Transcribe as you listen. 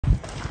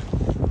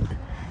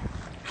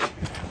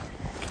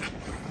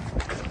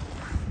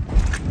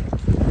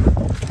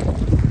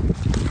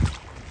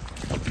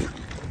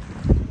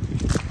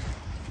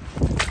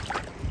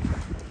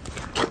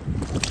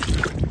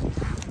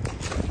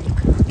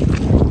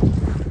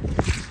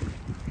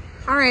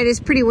All right, it's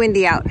pretty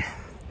windy out.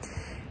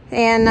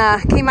 And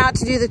came out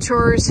to do the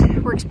chores.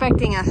 We're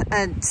expecting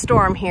a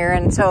storm here.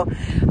 And so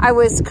I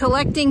was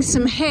collecting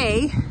some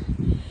hay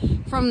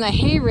from the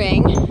hay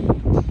ring.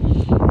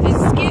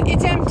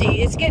 It's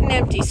empty, it's getting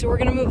empty. So we're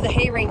gonna move the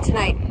hay ring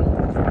tonight.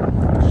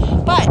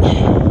 But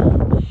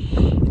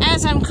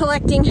as I'm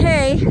collecting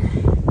hay,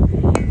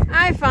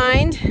 I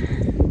find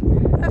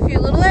a few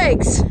little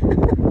eggs.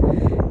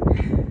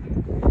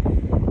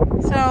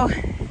 So,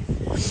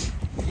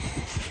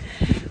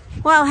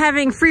 while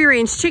having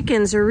free-range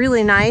chickens are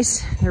really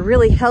nice, they're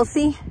really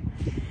healthy,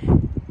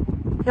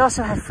 you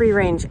also have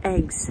free-range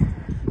eggs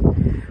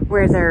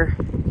where they're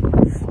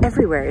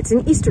everywhere. It's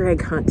an Easter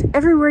egg hunt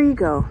everywhere you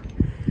go.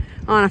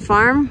 On a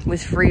farm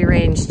with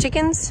free-range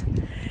chickens.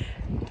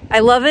 I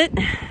love it,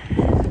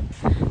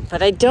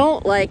 but I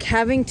don't like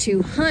having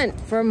to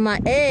hunt for my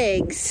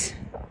eggs.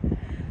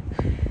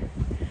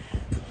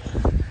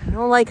 I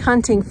don't like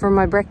hunting for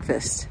my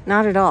breakfast,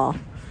 not at all.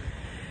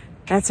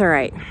 That's all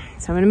right.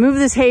 So I'm gonna move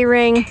this hay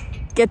ring,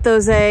 get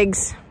those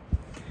eggs,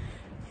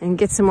 and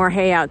get some more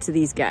hay out to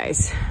these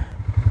guys.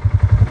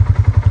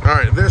 All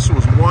right, this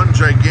was one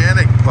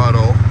gigantic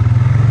puddle,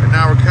 and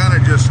now we're kind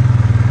of just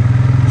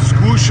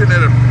squooshing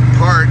it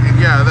apart. And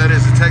yeah, that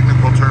is a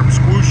technical term,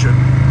 squooshing.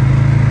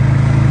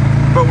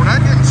 But we're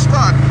not getting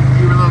stuck,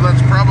 even though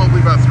that's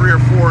probably about 3 or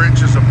 4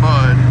 inches of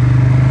mud.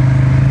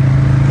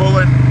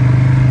 Pulling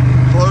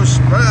close,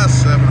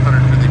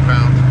 750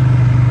 pounds.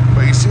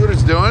 But you see what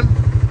it's doing?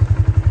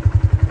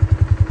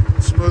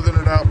 Smoothing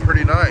it out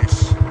pretty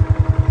nice.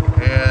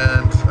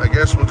 And I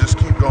guess we'll just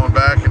keep going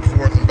back and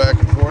forth and back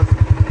and forth.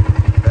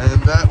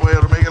 And that way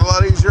it'll make it a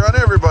lot easier on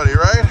everybody,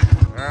 right?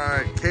 All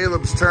right,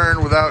 Caleb's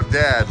turn without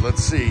Dad.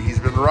 Let's see. He's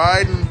been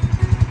riding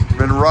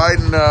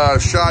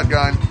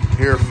shotgun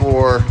here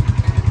for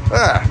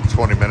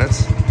 20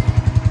 minutes.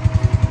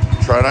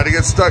 Try not to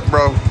get stuck,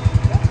 bro.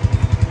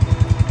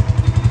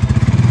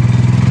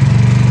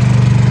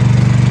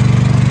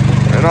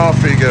 And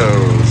off he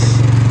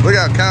goes. Look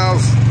out,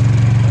 cows.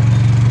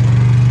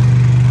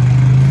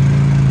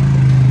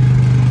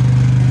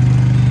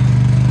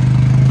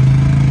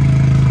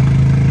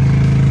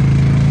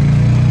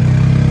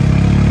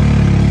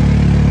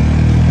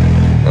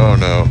 Oh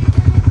no.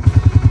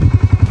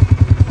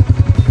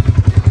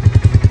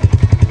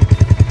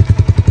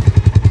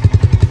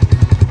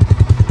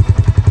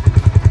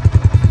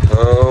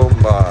 Oh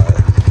my.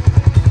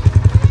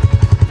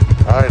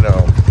 I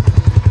know.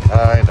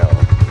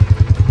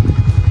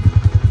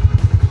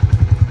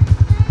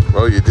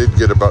 Well, you did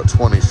get about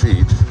 20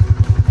 feet.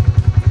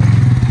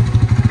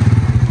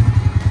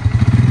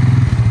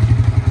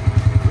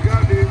 We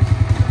got it, dude.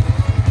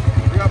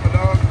 We got my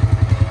dog.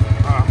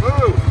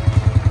 Move!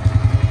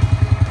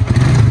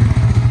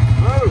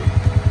 Move!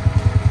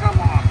 Come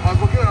on,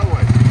 puzzle, get out of the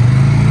way.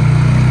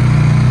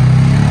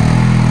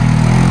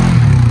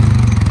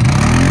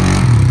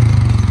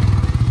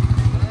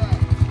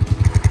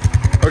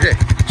 Okay,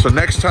 so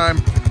next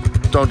time,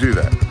 don't do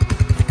that.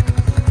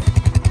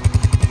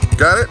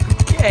 Got it?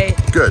 Okay.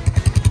 Good.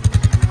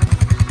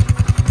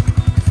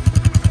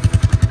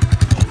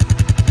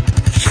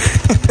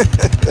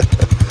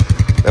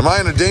 Am I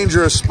in a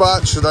dangerous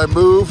spot? Should I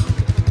move?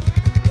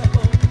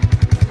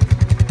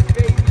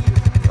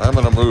 I'm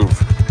gonna move.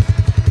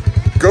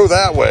 Go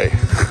that way.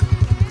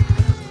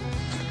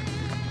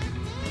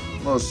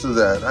 Most of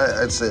that,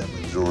 I'd say a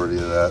majority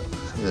of that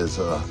is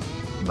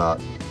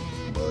not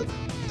mud.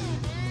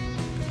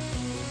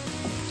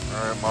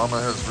 All right,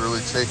 Mama has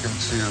really taken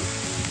to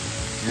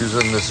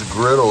using this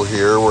griddle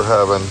here. We're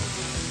having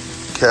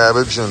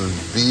cabbage and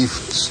beef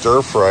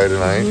stir fry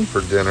tonight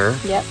for dinner.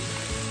 Yep.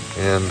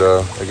 And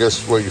I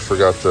guess what you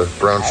forgot the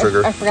brown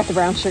sugar. I forgot the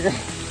brown sugar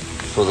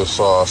For the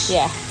sauce.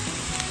 Yeah.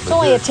 It's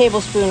only a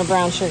tablespoon of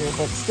brown sugar,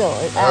 but still,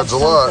 it adds a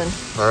lot.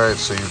 All right,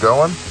 so you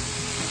going?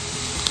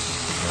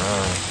 All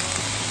right.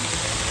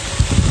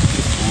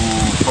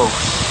 Ooh,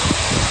 folks.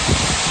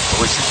 I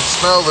wish you could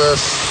smell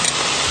this.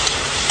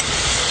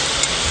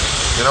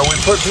 You know, we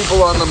put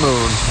people on the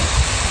moon,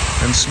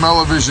 and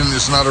smell-o-vision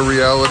is not a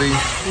reality.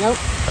 Nope.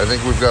 I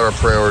think we've got our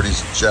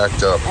priorities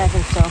jacked up. I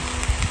think so.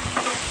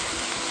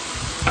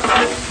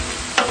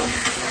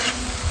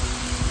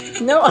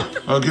 No.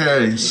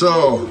 Okay,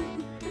 so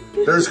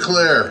there's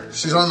Claire.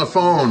 She's on the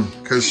phone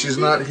because she's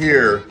not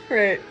here.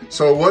 Right.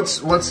 So what's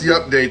the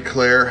update,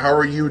 Claire? How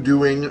are you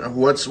doing?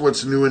 What's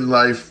new in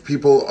life?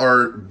 People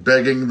are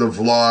begging the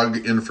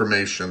vlog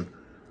information.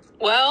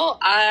 Well,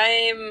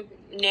 I'm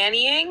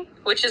nannying,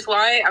 which is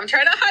why I'm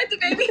trying to hide the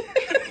baby.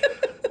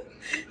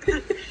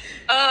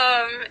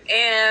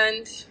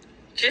 And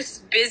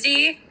just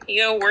busy, you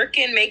know,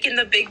 working, making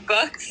the big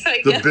bucks, I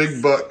guess. The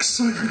big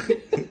bucks.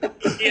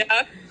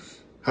 Yeah.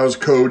 How's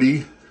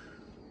Cody?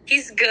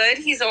 He's good.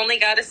 He's only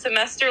got a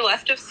semester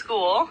left of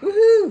school.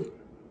 Woohoo!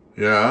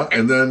 Yeah,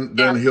 and then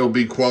he'll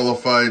be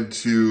qualified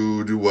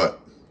to do what?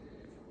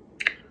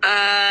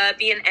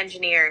 Be an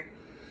engineer.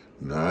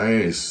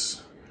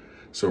 Nice.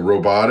 So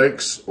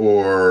robotics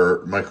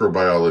or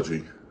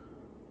microbiology?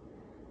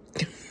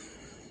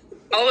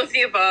 All of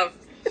the above.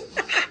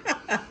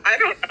 I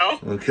don't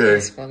know.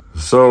 Okay.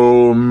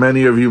 So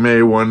many of you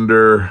may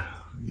wonder,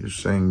 you're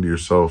saying to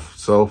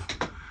yourself,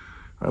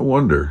 I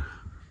wonder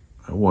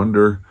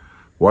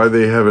why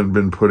they haven't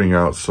been putting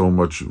out so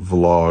much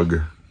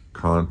vlog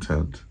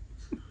content.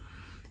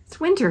 It's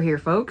winter here,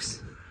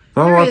 folks.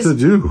 Not a lot to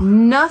do.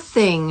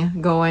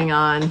 Nothing going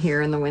on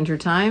here in the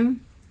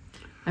wintertime.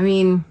 I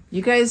mean,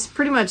 you guys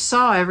pretty much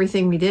saw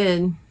everything we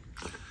did.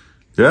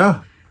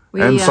 Yeah.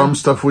 And some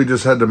stuff we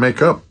just had to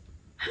make up.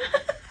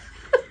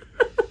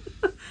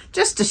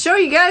 Just to show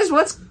you guys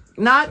what's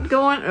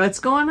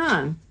going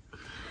on.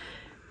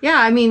 Yeah,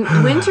 I mean,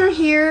 winter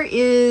here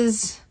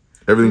is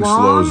everything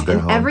long slows down.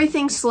 And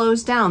everything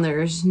slows down.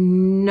 There's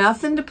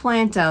nothing to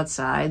plant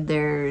outside.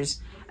 I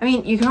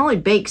mean, you can only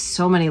bake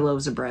so many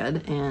loaves of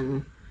bread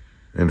and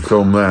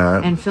film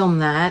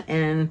that.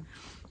 And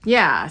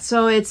yeah,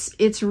 so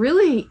it's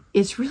really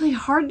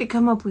hard to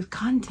come up with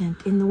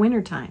content in the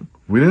wintertime.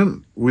 We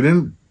didn't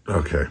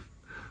okay.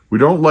 We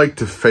don't like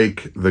to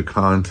fake the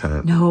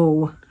content.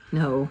 No.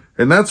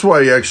 And that's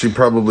why you actually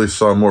probably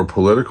saw more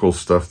political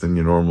stuff than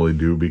you normally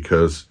do,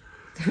 because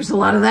there's a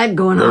lot of that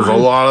going on. There's a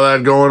lot of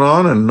that going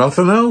on and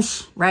nothing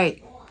else.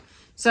 Right.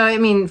 So, I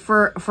mean,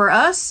 for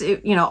us,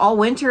 all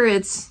winter,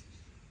 it's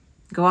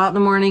go out in the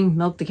morning,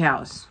 milk the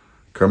cows.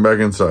 Come back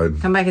inside.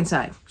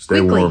 Stay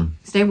quickly. Warm.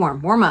 Stay warm.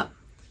 Warm up.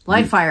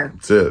 Light fire.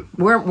 That's it.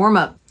 Warm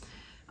up.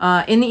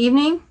 In the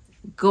evening,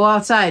 go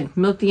outside,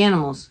 milk the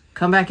animals.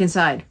 Come back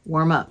inside,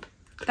 warm up.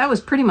 That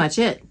was pretty much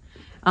it.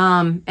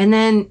 And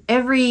then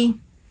every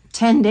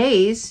 10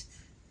 days,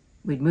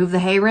 we'd move the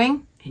hay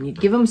ring and you'd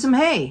give them some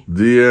hay.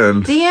 The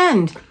end.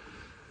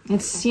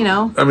 It's,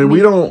 I mean, we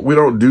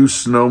don't do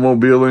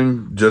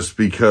snowmobiling just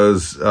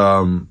because,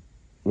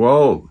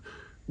 well,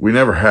 we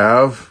never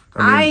have.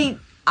 I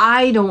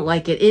don't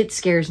like it. It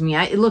scares me.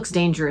 It looks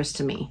dangerous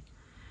to me.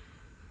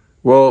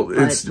 Well,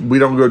 we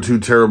don't go too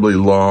terribly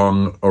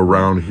long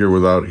around here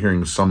without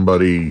hearing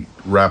somebody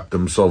wrap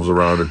themselves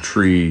around a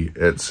tree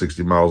at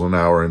 60 miles an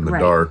hour in the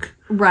dark.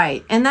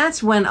 Right. And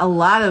that's when a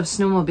lot of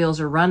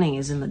snowmobiles are running,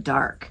 is in the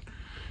dark.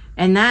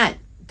 And that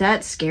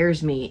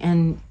scares me.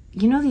 And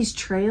these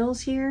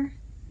trails here?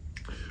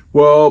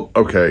 Well,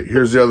 okay,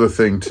 here's the other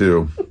thing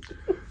too.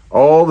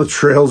 All the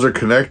trails are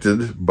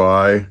connected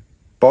by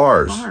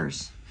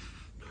bars.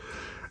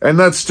 And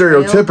that's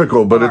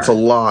stereotypical, but it's a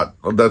lot.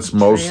 That's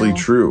mostly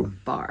true.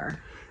 Bar.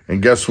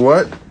 And guess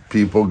what?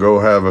 People go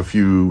have a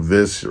few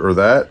this or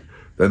that.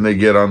 Then they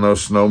get on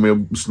those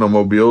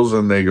snowmobiles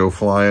and they go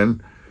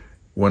flying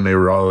when they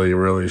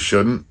really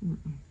shouldn't.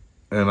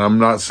 And I'm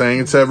not saying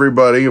it's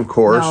everybody, of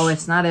course. No,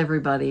 it's not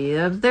everybody.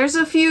 There's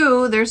a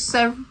few. There's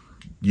several.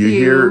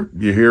 You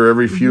hear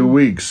every few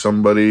weeks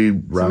somebody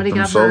wrapped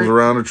themselves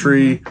around a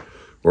tree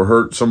or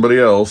hurt somebody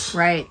else.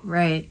 Right.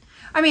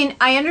 I mean,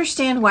 I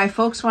understand why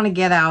folks want to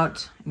get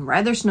out and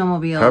ride their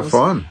snowmobiles.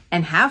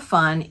 Have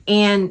fun.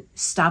 And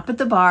stop at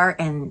the bar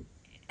and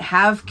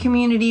have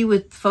community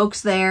with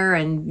folks there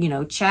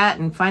and, chat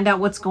and find out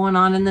what's going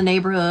on in the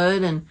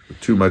neighborhood. And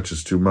too much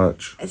is too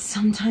much.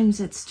 Sometimes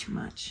it's too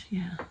much,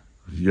 yeah.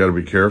 You got to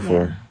be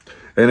careful. Yeah.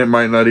 And it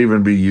might not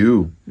even be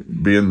you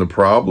being the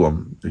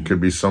problem. It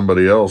could be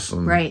somebody else.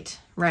 And right.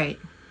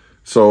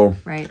 So.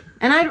 Right.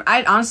 And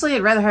I'd honestly,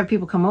 I'd rather have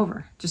people come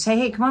over. Just say,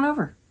 hey, come on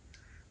over.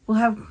 We'll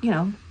have,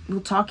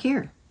 we'll talk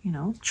here,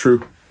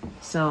 True.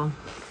 So.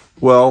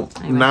 Well,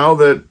 now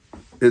that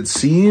it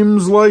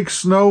seems like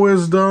snow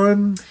is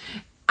done.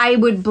 I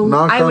would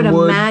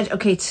imagine.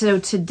 Okay, so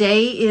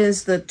today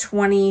is the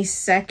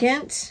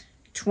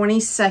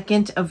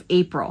 22nd of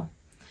April.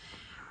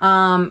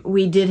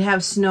 We did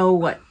have snow,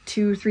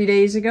 2-3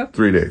 days ago?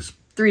 3 days.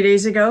 3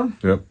 days ago?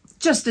 Yep.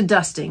 Just a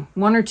dusting,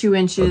 1 or 2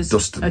 inches.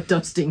 A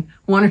dusting,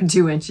 1 or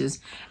 2 inches.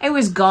 It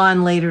was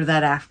gone later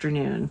that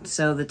afternoon.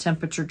 So the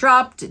temperature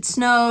dropped, it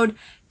snowed,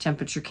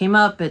 temperature came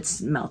up,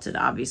 it's melted.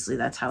 Obviously,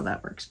 that's how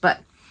that works. But,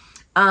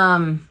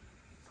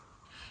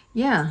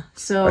 yeah,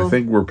 so. I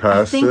think we're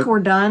past it. I think we're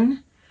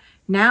done.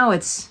 Now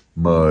it's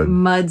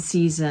mud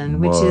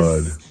season,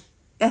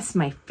 that's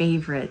my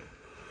favorite.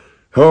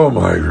 Oh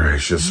my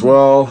gracious.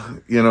 Well,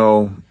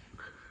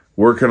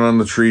 working on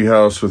the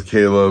treehouse with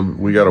Caleb,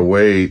 we got to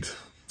wait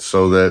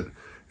so that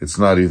it's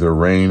not either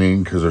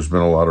raining, because there's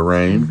been a lot of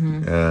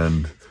rain,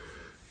 and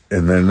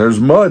then there's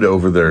mud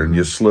over there, and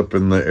you slip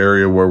in the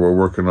area where we're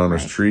working on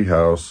his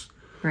treehouse.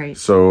 Right.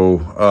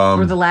 So,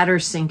 or the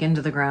ladders sink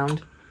into the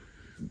ground.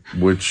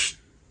 Which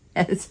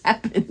has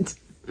happened.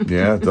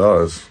 Yeah, it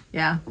does.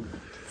 Yeah.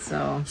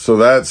 So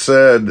that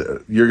said,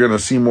 you're going to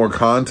see more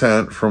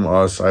content from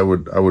us, I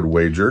would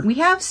wager. We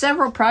have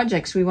several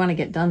projects we want to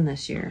get done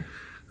this year.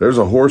 There's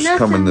a horse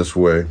coming this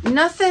way.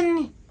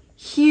 Nothing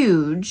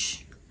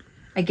huge,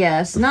 I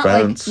guess. Not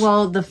fence.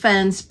 Like the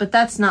fence, but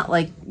that's not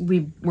like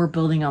we're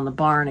building on the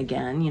barn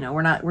again.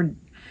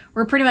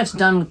 We're pretty much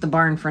done with the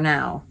barn for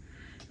now.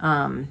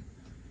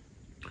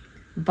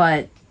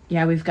 But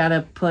yeah, we've got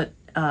to put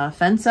a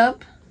fence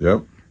up.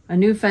 Yep. A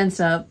new fence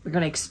up. We're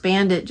going to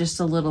expand it just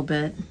a little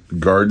bit.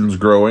 Garden's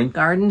growing.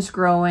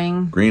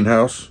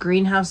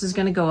 Greenhouse is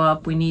going to go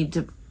up. We need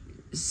to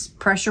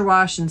pressure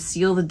wash and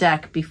seal the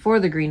deck before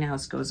the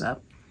greenhouse goes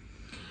up.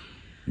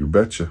 You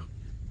betcha.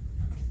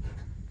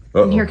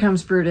 And here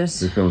comes Brutus.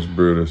 Here comes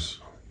Brutus.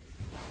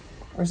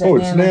 Or is that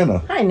it's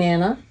Nana. Hi,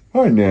 Nana.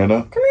 Hi,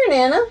 Nana. Come here,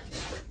 Nana.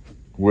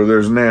 Where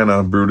there's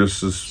Nana,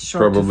 Brutus is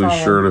probably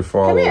sure to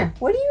follow. Come here.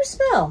 What do you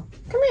smell?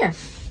 Come here.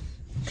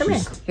 Come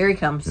here. Here he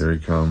comes. Here he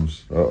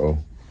comes. Uh-oh.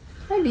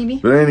 Hi, baby.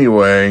 But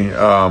anyway,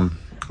 hi,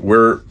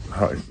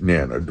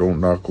 Nana, don't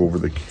knock over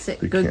the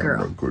Good camera.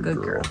 girl. Good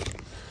girl.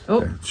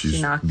 Oh,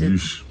 she knocked it.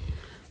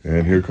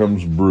 And here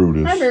comes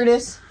Brutus. Hi,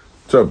 Brutus.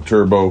 What's up,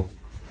 Turbo?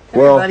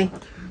 Well, buddy.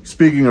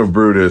 Speaking of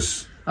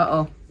Brutus,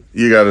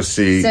 you got to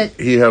see. Sit.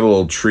 He had a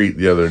little treat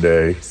the other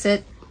day.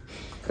 Sit.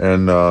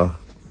 And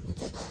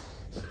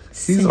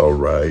he's all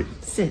right.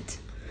 Sit.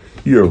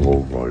 You're all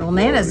right. Well,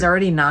 Nana's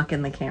already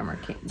knocking the camera.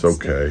 It's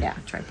okay. Yeah,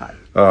 tripod.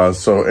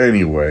 So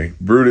anyway,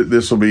 Brutus,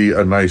 this will be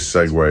a nice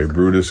segue.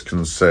 Brutus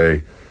can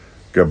say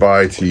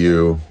goodbye to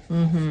you.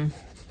 Mm-hmm.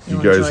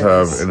 You guys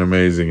have an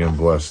amazing and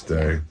blessed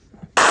day.